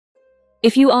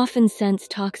If you often sense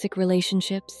toxic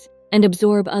relationships and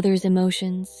absorb others'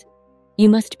 emotions, you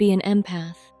must be an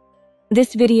empath.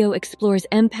 This video explores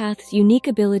empaths' unique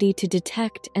ability to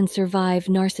detect and survive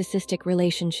narcissistic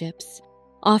relationships,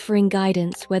 offering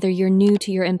guidance whether you're new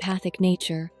to your empathic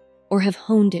nature or have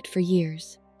honed it for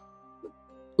years.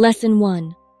 Lesson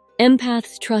 1.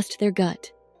 Empaths trust their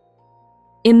gut.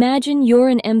 Imagine you're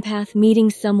an empath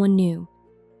meeting someone new.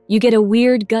 You get a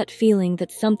weird gut feeling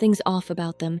that something's off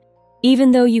about them,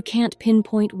 even though you can't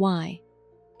pinpoint why.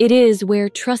 It is where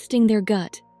trusting their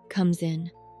gut comes in.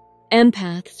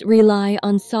 Empaths rely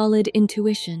on solid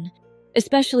intuition,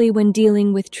 especially when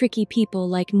dealing with tricky people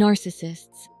like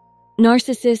narcissists.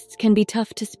 Narcissists can be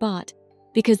tough to spot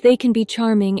because they can be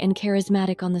charming and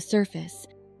charismatic on the surface,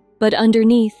 but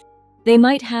underneath, they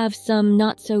might have some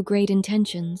not-so-great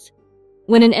intentions.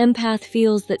 When an empath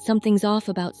feels that something's off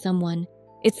about someone,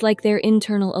 it's like their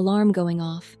internal alarm going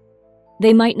off.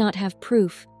 They might not have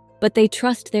proof, but they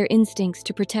trust their instincts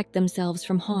to protect themselves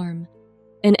from harm.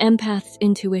 An empath's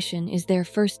intuition is their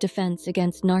first defense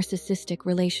against narcissistic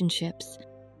relationships.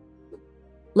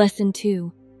 Lesson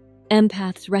 2.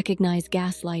 Empaths recognize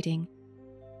gaslighting.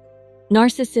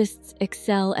 Narcissists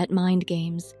excel at mind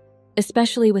games,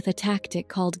 especially with a tactic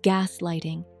called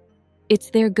gaslighting. It's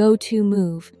their go-to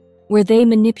move, where they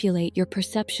manipulate your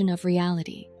perception of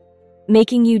reality,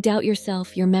 making you doubt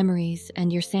yourself, your memories,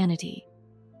 and your sanity.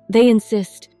 They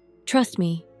insist, "Trust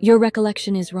me, your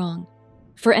recollection is wrong."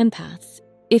 For empaths,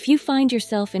 if you find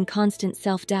yourself in constant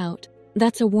self-doubt,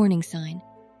 that's a warning sign.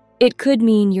 It could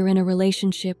mean you're in a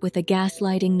relationship with a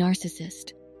gaslighting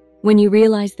narcissist. When you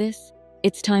realize this,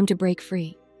 it's time to break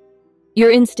free.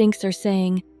 Your instincts are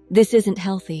saying, "This isn't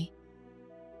healthy."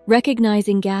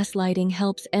 Recognizing gaslighting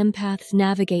helps empaths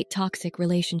navigate toxic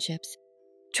relationships.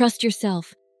 Trust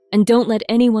yourself, and don't let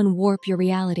anyone warp your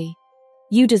reality.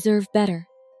 You deserve better.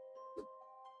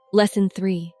 Lesson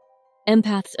 3.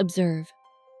 Empaths observe.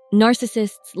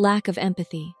 Narcissists' lack of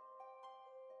empathy.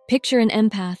 Picture an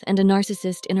empath and a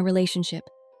narcissist in a relationship.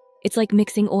 It's like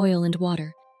mixing oil and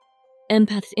water.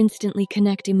 Empaths instantly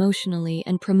connect emotionally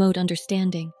and promote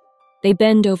understanding. They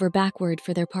bend over backward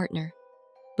for their partner.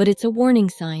 But it's a warning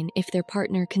sign if their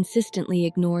partner consistently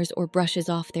ignores or brushes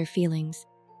off their feelings.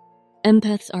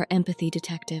 Empaths are empathy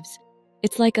detectives.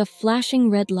 It's like a flashing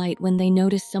red light when they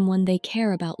notice someone they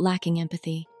care about lacking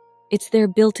empathy. It's their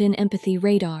built-in empathy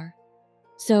radar.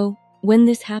 So, when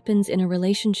this happens in a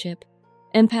relationship,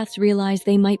 empaths realize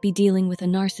they might be dealing with a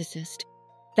narcissist.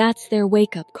 That's their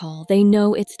wake-up call. They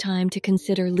know it's time to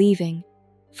consider leaving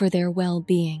for their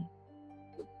well-being.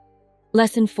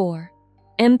 Lesson 4.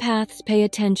 Empaths pay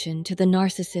attention to the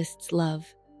narcissist's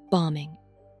love bombing.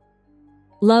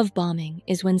 Love bombing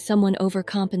is when someone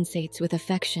overcompensates with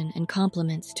affection and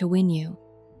compliments to win you.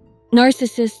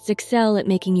 Narcissists excel at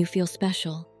making you feel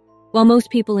special. While most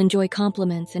people enjoy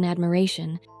compliments and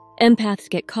admiration, empaths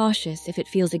get cautious if it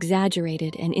feels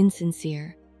exaggerated and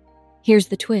insincere. Here's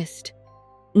the twist.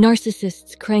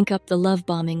 Narcissists crank up the love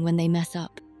bombing when they mess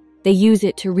up. They use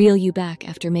it to reel you back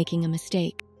after making a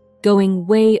mistake, going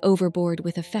way overboard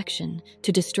with affection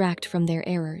to distract from their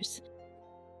errors.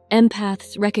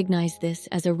 Empaths recognize this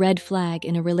as a red flag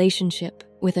in a relationship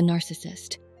with a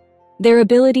narcissist. Their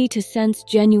ability to sense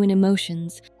genuine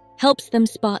emotions helps them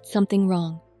spot something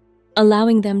wrong,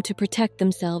 allowing them to protect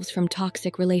themselves from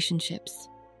toxic relationships.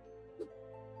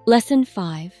 Lesson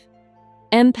 5.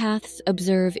 Empaths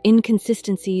observe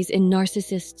inconsistencies in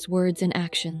narcissists' words and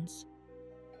actions.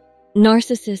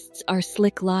 Narcissists are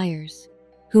slick liars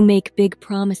who make big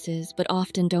promises but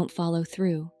often don't follow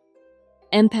through.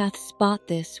 Empaths spot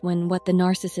this when what the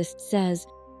narcissist says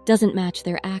doesn't match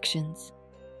their actions.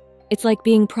 It's like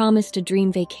being promised a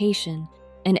dream vacation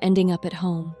and ending up at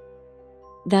home.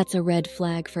 That's a red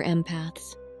flag for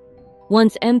empaths.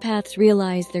 Once empaths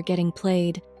realize they're getting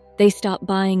played, they stop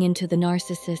buying into the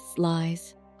narcissist's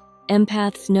lies.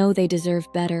 Empaths know they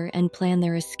deserve better and plan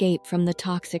their escape from the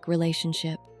toxic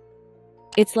relationship.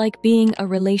 It's like being a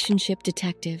relationship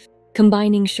detective,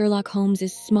 combining Sherlock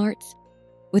Holmes' smarts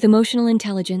with emotional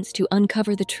intelligence to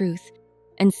uncover the truth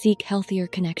and seek healthier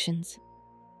connections.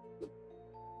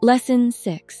 Lesson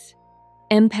 6.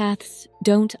 Empaths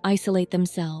don't isolate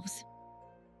themselves.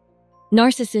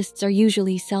 Narcissists are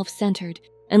usually self-centered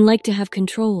and like to have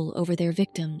control over their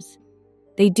victims.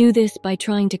 They do this by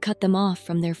trying to cut them off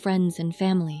from their friends and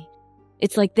family.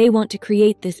 It's like they want to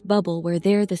create this bubble where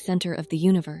they're the center of the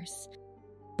universe.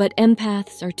 But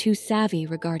empaths are too savvy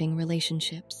regarding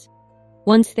relationships.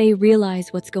 Once they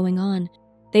realize what's going on,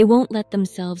 they won't let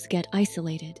themselves get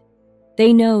isolated.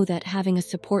 They know that having a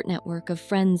support network of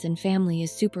friends and family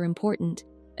is super important,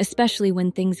 especially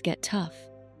when things get tough.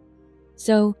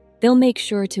 So, they'll make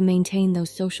sure to maintain those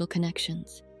social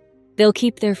connections. They'll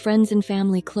keep their friends and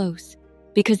family close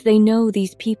because they know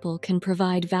these people can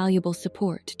provide valuable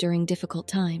support during difficult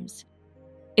times.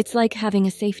 It's like having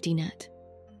a safety net.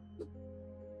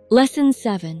 Lesson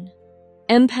 7.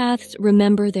 Empaths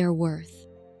remember their worth.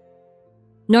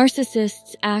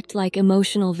 Narcissists act like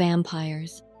emotional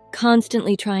vampires,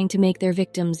 constantly trying to make their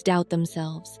victims doubt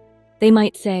themselves. They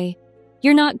might say,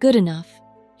 "You're not good enough.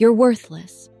 You're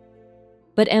worthless."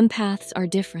 But empaths are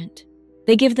different.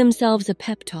 They give themselves a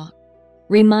pep talk,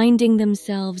 reminding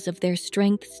themselves of their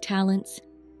strengths, talents,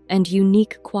 and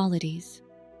unique qualities.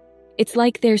 It's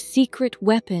like their secret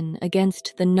weapon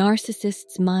against the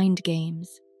narcissist's mind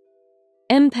games.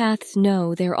 Empaths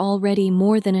know they're already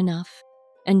more than enough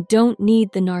and don't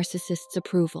need the narcissist's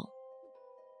approval.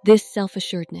 This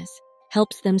self-assuredness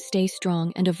helps them stay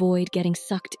strong and avoid getting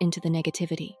sucked into the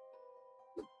negativity.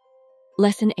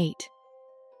 Lesson 8.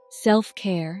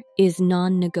 Self-care is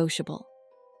non-negotiable.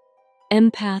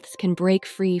 Empaths can break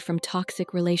free from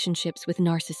toxic relationships with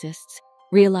narcissists,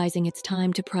 realizing it's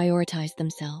time to prioritize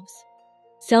themselves.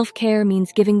 Self-care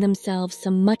means giving themselves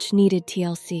some much-needed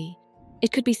TLC.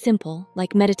 It could be simple,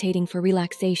 like meditating for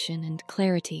relaxation and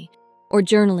clarity, or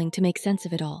journaling to make sense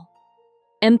of it all.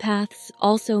 Empaths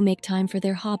also make time for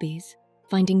their hobbies,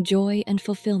 finding joy and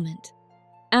fulfillment.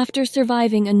 After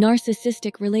surviving a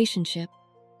narcissistic relationship,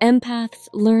 empaths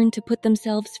learn to put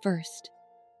themselves first.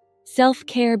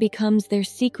 Self-care becomes their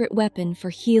secret weapon for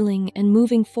healing and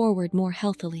moving forward more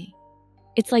healthily.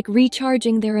 It's like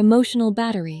recharging their emotional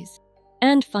batteries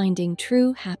and finding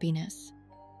true happiness.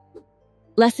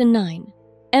 Lesson 9.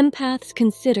 Empaths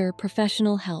consider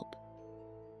professional help.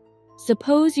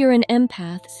 Suppose you're an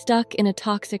empath stuck in a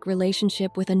toxic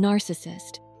relationship with a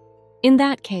narcissist. In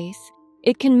that case,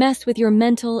 it can mess with your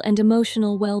mental and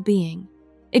emotional well-being.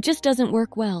 It just doesn't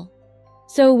work well.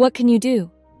 So what can you do?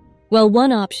 Well,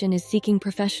 one option is seeking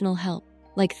professional help,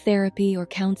 like therapy or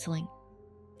counseling.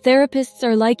 Therapists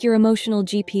are like your emotional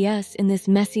GPS in this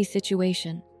messy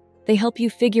situation. They help you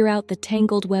figure out the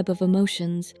tangled web of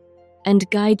emotions and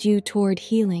guide you toward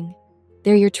healing.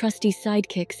 They're your trusty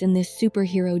sidekicks in this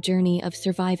superhero journey of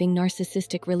surviving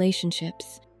narcissistic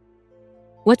relationships.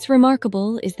 What's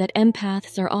remarkable is that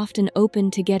empaths are often open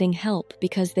to getting help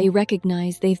because they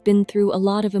recognize they've been through a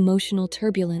lot of emotional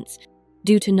turbulence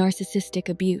due to narcissistic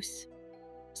abuse.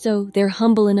 So they're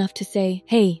humble enough to say,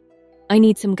 "Hey, I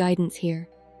need some guidance here."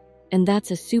 And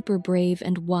that's a super brave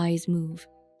and wise move.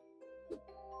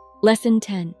 Lesson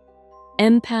 10.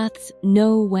 Empaths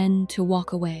know when to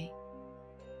walk away.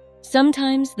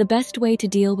 Sometimes the best way to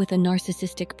deal with a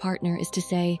narcissistic partner is to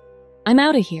say, "I'm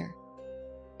out of here."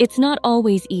 It's not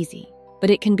always easy, but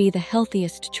it can be the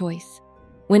healthiest choice.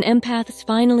 When empaths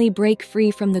finally break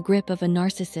free from the grip of a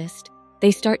narcissist,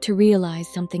 they start to realize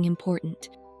something important.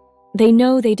 They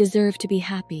know they deserve to be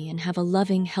happy and have a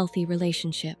loving, healthy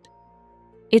relationship.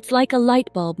 It's like a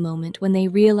light bulb moment when they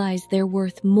realize they're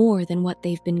worth more than what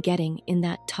they've been getting in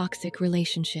that toxic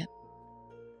relationship.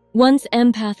 Once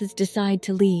empaths decide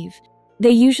to leave,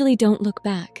 they usually don't look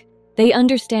back. They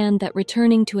understand that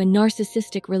returning to a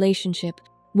narcissistic relationship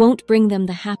won't bring them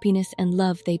the happiness and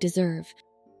love they deserve.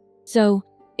 So,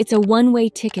 it's a one-way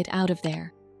ticket out of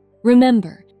there.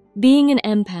 Remember, being an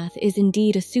empath is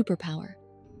indeed a superpower.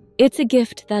 It's a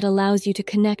gift that allows you to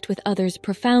connect with others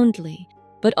profoundly,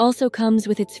 but also comes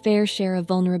with its fair share of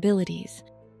vulnerabilities.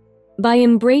 By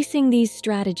embracing these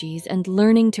strategies and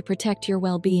learning to protect your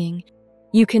well-being,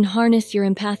 you can harness your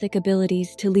empathic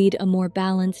abilities to lead a more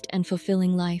balanced and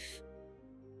fulfilling life.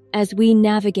 As we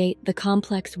navigate the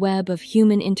complex web of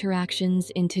human interactions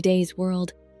in today's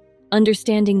world,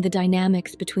 understanding the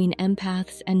dynamics between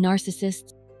empaths and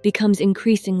narcissists becomes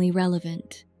increasingly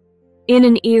relevant. In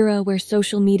an era where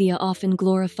social media often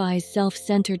glorifies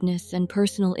self-centeredness and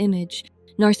personal image,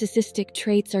 narcissistic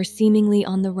traits are seemingly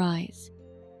on the rise.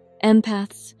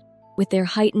 Empaths, with their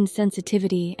heightened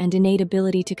sensitivity and innate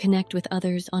ability to connect with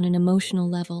others on an emotional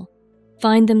level,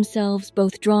 find themselves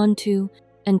both drawn to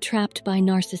and trapped by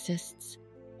narcissists.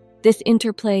 This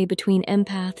interplay between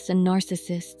empaths and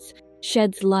narcissists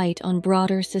sheds light on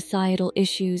broader societal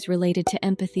issues related to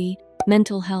empathy,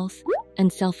 mental health,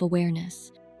 and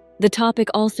self-awareness. The topic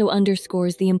also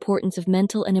underscores the importance of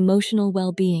mental and emotional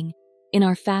well-being in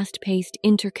our fast-paced,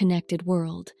 interconnected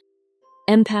world.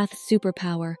 Empaths'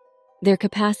 superpower, their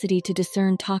capacity to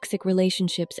discern toxic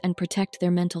relationships and protect their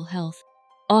mental health,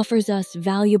 offers us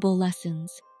valuable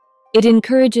lessons. It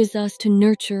encourages us to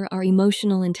nurture our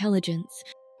emotional intelligence,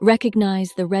 recognize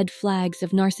the red flags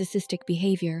of narcissistic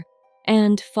behavior,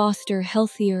 and foster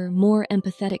healthier, more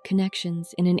empathetic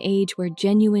connections in an age where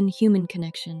genuine human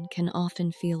connection can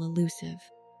often feel elusive.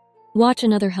 Watch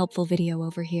another helpful video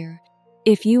over here.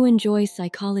 If you enjoy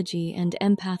psychology and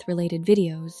empath-related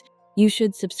videos, you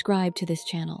should subscribe to this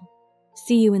channel.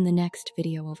 See you in the next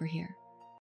video over here.